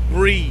it.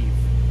 Breathe.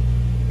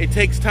 It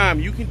takes time.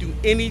 You can do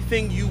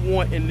anything you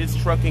want in this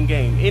trucking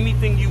game.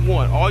 Anything you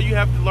want. All you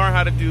have to learn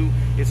how to do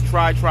is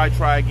try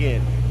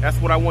again. That's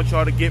what I want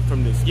y'all to get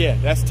from this. Yeah,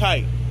 that's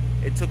tight.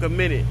 It took a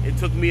minute. It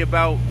took me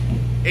about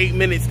 8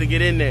 minutes to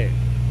get in there.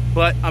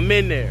 But I'm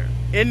in there.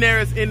 In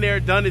there is in there.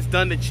 Done is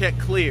done. The check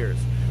clears.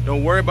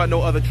 Don't worry about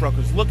no other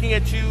truckers looking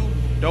at you.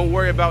 Don't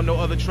worry about no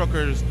other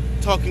truckers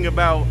talking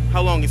about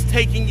how long it's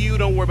taking you.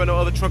 Don't worry about no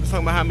other truckers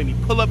talking about how many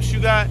pull-ups you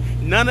got.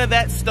 None of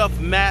that stuff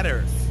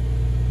matters.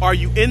 Are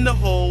you in the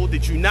hole?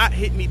 Did you not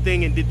hit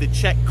anything? And did the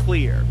check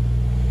clear?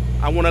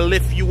 I want to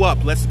lift you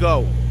up. Let's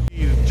go.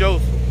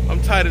 Joseph,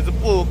 I'm tight as a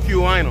bull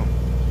cue, ain't I?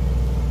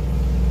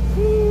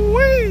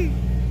 Woo-wee.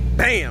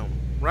 Bam!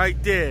 Right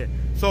there.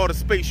 It's all the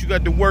space you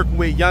got to work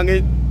with,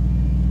 youngin'.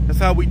 That's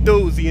how we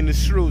doozy in the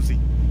shroozy.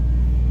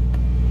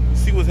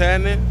 See what's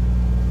happening?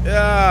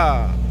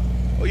 Yeah.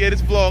 Oh yeah,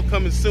 this vlog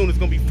coming soon. It's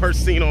gonna be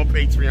first seen on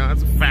Patreon.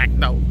 It's a fact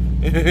though.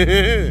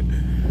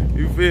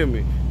 You feel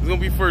me? It's gonna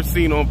be first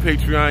seen on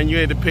Patreon. You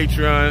had the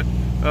Patreon,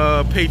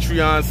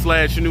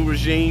 Patreon/New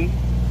Regime.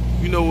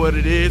 You know what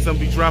it is. I'm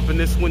gonna be dropping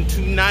this one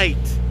tonight.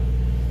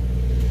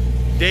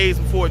 Days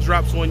before it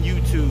drops on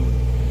YouTube.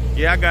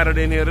 Yeah, I got it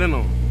in here, didn't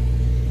I?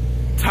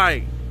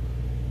 Tight.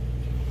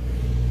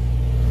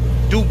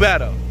 Do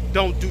better.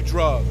 Don't do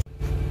drugs.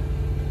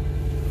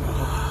 5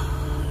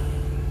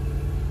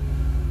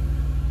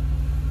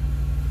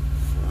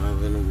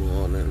 in the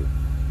morning.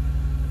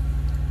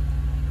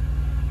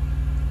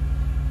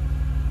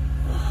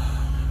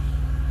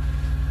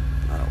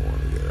 I don't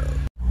want to get up.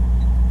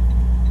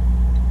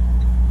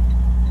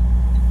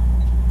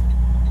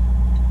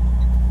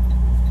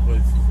 This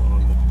place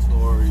is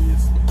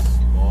notoriously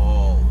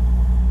small.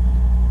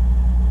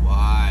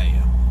 Why?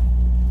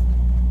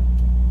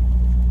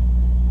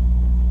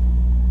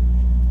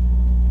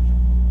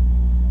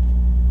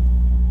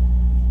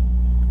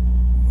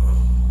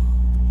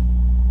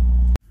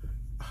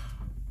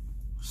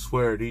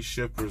 swear, these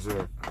shippers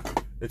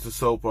it's a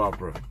soap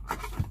opera.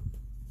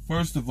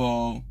 First of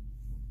all,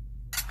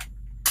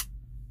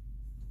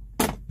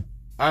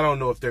 I don't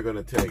know if they're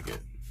gonna take it.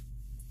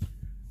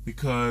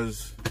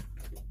 Because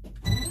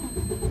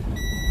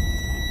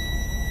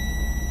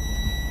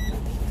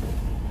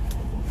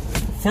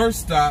First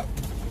Stop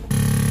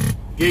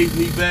gave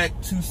me back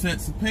 2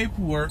 sets of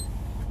paperwork,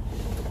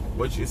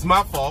 which is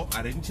my fault.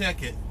 I didn't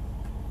check it.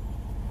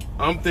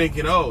 I'm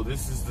thinking, oh,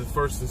 this is the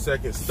first and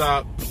second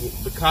stop,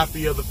 the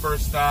copy of the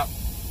first stop,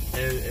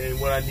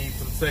 and what I need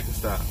for the second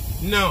stop.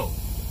 No.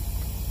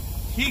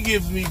 He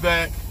gives me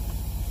back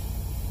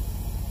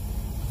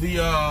the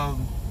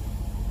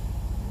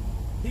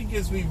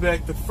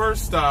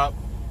first stop.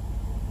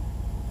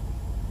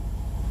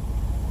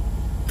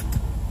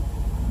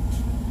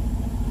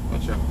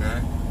 Watch out,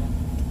 guy.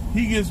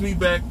 He gives me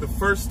back the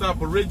first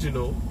stop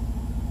original,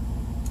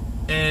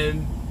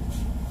 and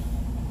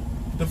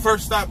the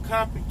first stop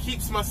copy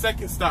keeps my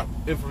second stop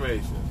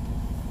information.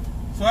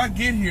 So I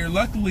get here.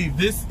 Luckily,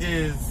 this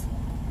is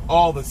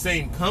all the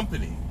same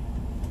company,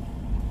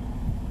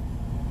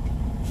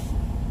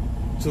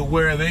 to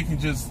where they can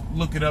just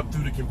look it up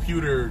through the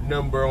computer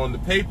number on the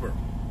paper.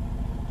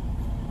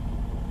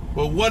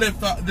 But what if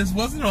this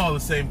wasn't all the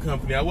same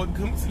company? I wouldn't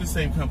come to the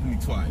same company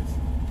twice.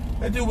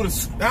 That dude would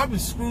have, I've been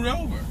screwed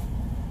over.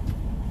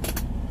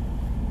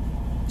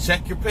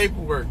 Check your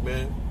paperwork,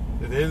 man.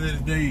 At the end of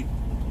the day,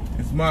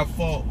 it's my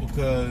fault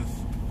because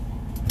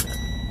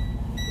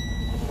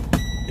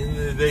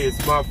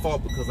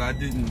I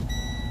didn't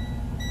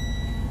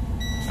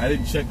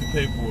check the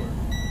paperwork.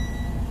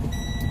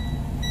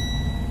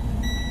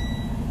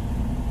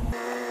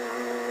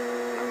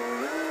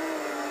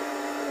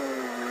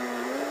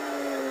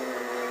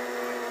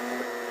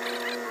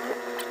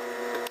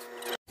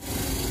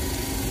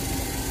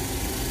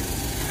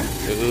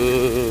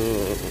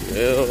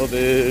 Nailed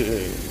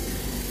it.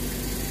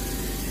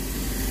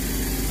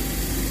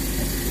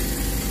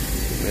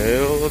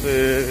 Nailed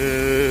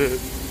it.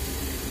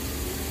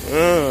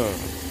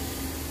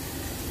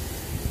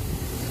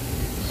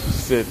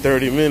 Said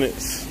 30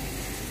 minutes.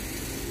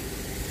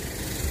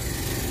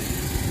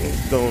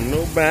 Must don't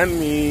know about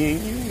me.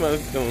 You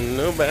must don't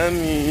know about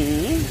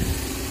me.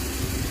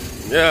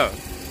 Yeah.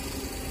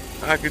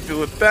 I could do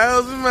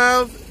 1,000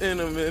 miles in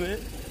a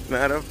minute.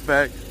 Matter of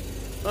fact,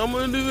 I'm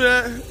gonna do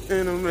that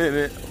in a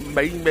minute,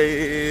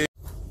 baby.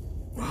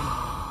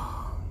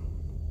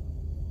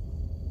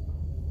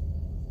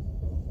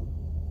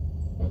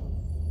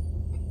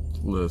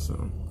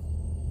 Listen,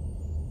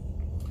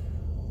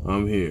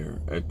 I'm here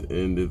at the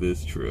end of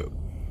this trip.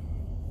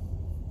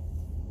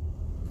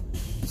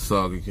 The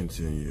saga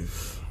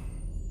continues.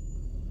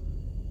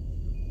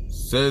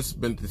 Says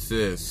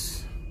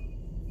 27th.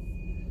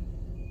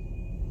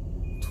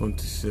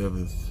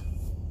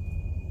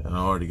 And I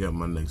already got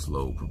my next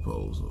load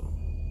proposal.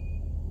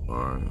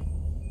 Alright.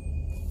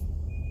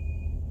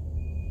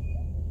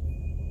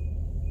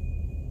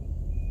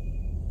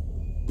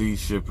 These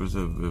shippers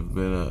have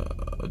been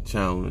a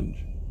challenge.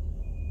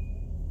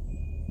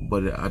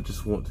 But I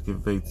just want to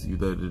convey to you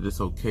that it is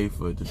okay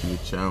for it to be a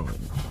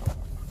challenge.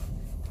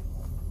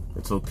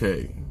 It's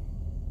okay.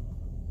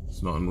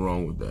 There's nothing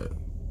wrong with that.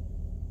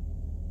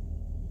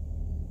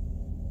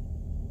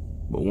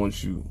 But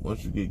once you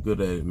get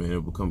good at it, man,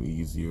 it'll become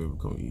easier, it'll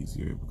become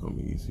easier, it'll become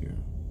easier.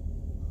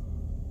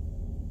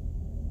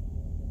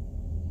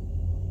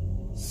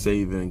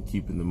 Saving and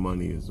keeping the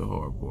money is the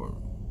hard part.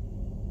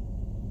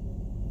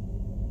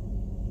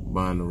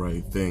 Buying the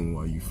right thing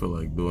while you feel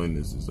like doing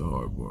this is the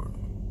hard part.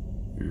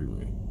 You hear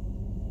me?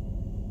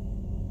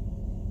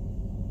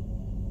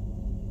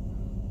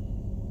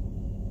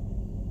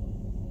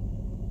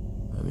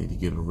 I need to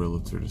get a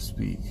realtor to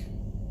speak.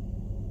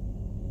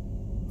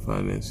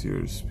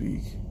 Financier to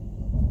speak,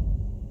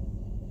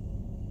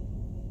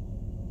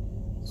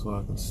 so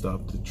I can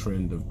stop the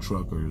trend of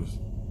truckers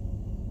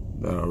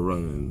that are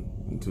running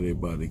until they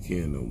buy they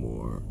can no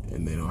more,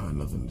 and they don't have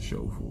nothing to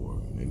show for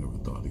it. They never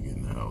thought to get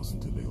in the house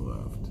until they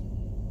left.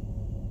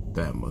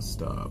 That must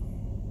stop.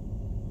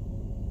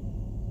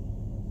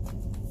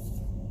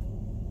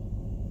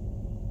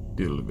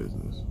 Deal of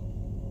business.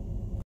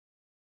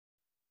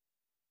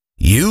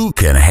 You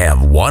can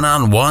have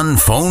one-on-one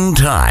phone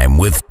time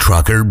with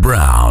Trucker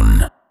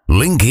Brown.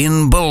 Link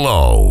in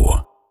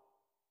below.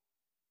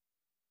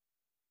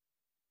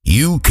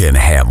 You can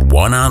have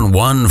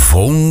one-on-one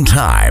phone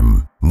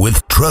time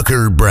with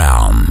Trucker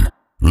Brown.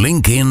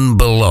 Link in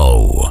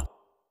below.